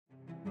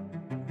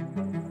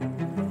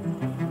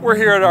We're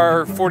here at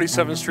our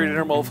 47th Street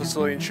Intermodal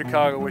facility in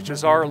Chicago, which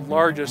is our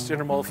largest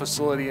intermodal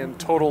facility in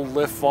total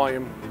lift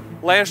volume.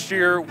 Last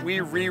year, we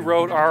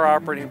rewrote our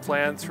operating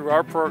plan through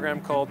our program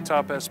called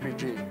Top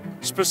SPG.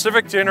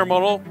 Specific to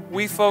intermodal,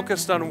 we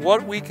focused on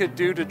what we could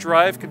do to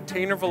drive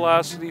container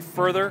velocity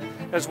further,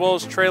 as well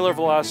as trailer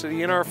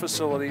velocity in our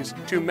facilities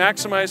to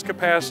maximize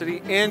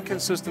capacity and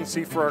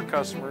consistency for our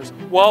customers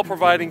while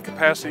providing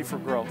capacity for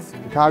growth.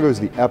 Chicago is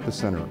the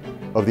epicenter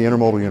of the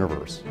intermodal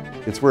universe.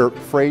 It's where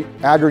freight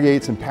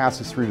aggregates and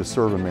passes through to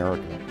serve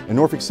America. And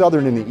Norfolk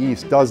Southern in the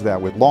East does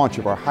that with launch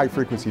of our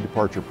high-frequency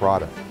departure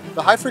product.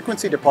 The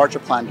high-frequency departure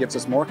plan gives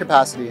us more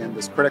capacity in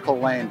this critical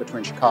lane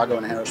between Chicago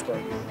and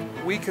Harrisburg.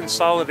 We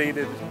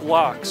consolidated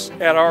blocks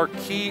at our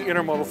key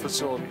intermodal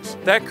facilities.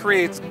 That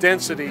creates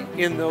density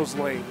in those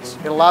lanes.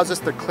 It allows us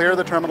to clear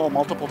the terminal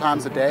multiple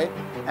times a day,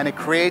 and it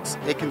creates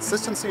a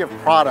consistency of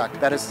product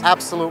that is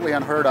absolutely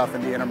unheard of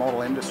in the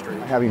intermodal industry.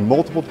 Having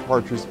multiple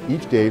departures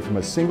each day from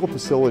a single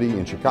facility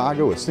in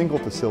Chicago, a single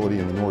facility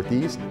in the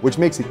Northeast, which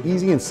makes it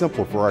easy and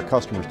simple for our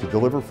customers to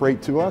deliver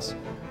freight to us,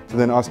 to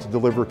then us to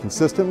deliver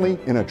consistently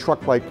in a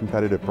truck-like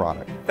competitive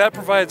product. That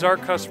provides our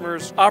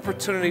customers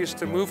opportunities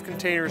to move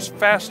containers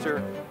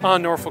faster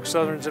on Norfolk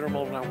Southern's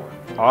intermodal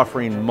network.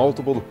 Offering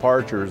multiple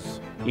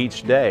departures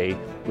each day,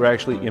 we're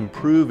actually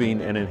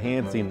improving and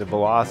enhancing the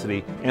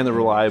velocity and the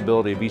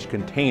reliability of each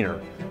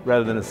container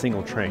rather than a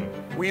single train.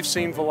 We've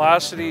seen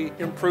velocity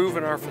improve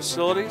in our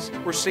facilities.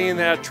 We're seeing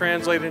that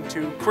translate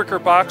into quicker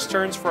box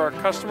turns for our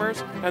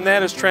customers, and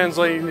that is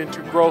translating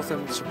into growth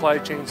in the supply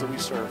chains that we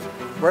serve.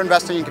 We're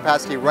investing in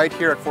capacity right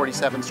here at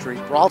 47th Street.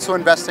 We're also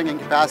investing in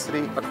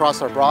capacity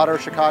across our broader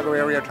Chicago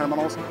area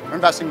terminals. We're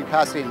investing in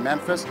capacity in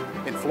Memphis,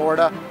 in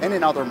Florida, and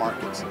in other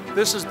markets.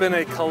 This has been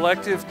a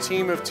collective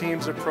team of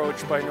teams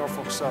approach by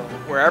Norfolk Southern,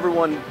 where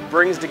everyone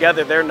brings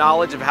together their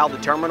knowledge of how the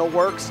terminal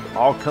works.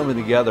 All coming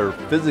together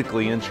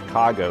physically in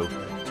Chicago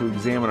to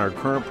examine our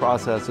current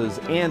processes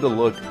and to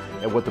look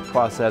at what the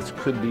process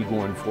could be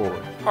going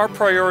forward. Our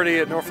priority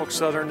at Norfolk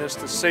Southern is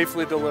to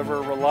safely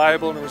deliver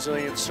reliable and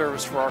resilient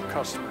service for our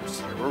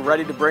customers. We're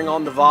ready to bring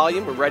on the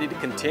volume, we're ready to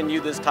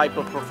continue this type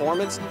of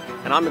performance,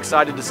 and I'm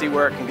excited to see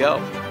where it can go.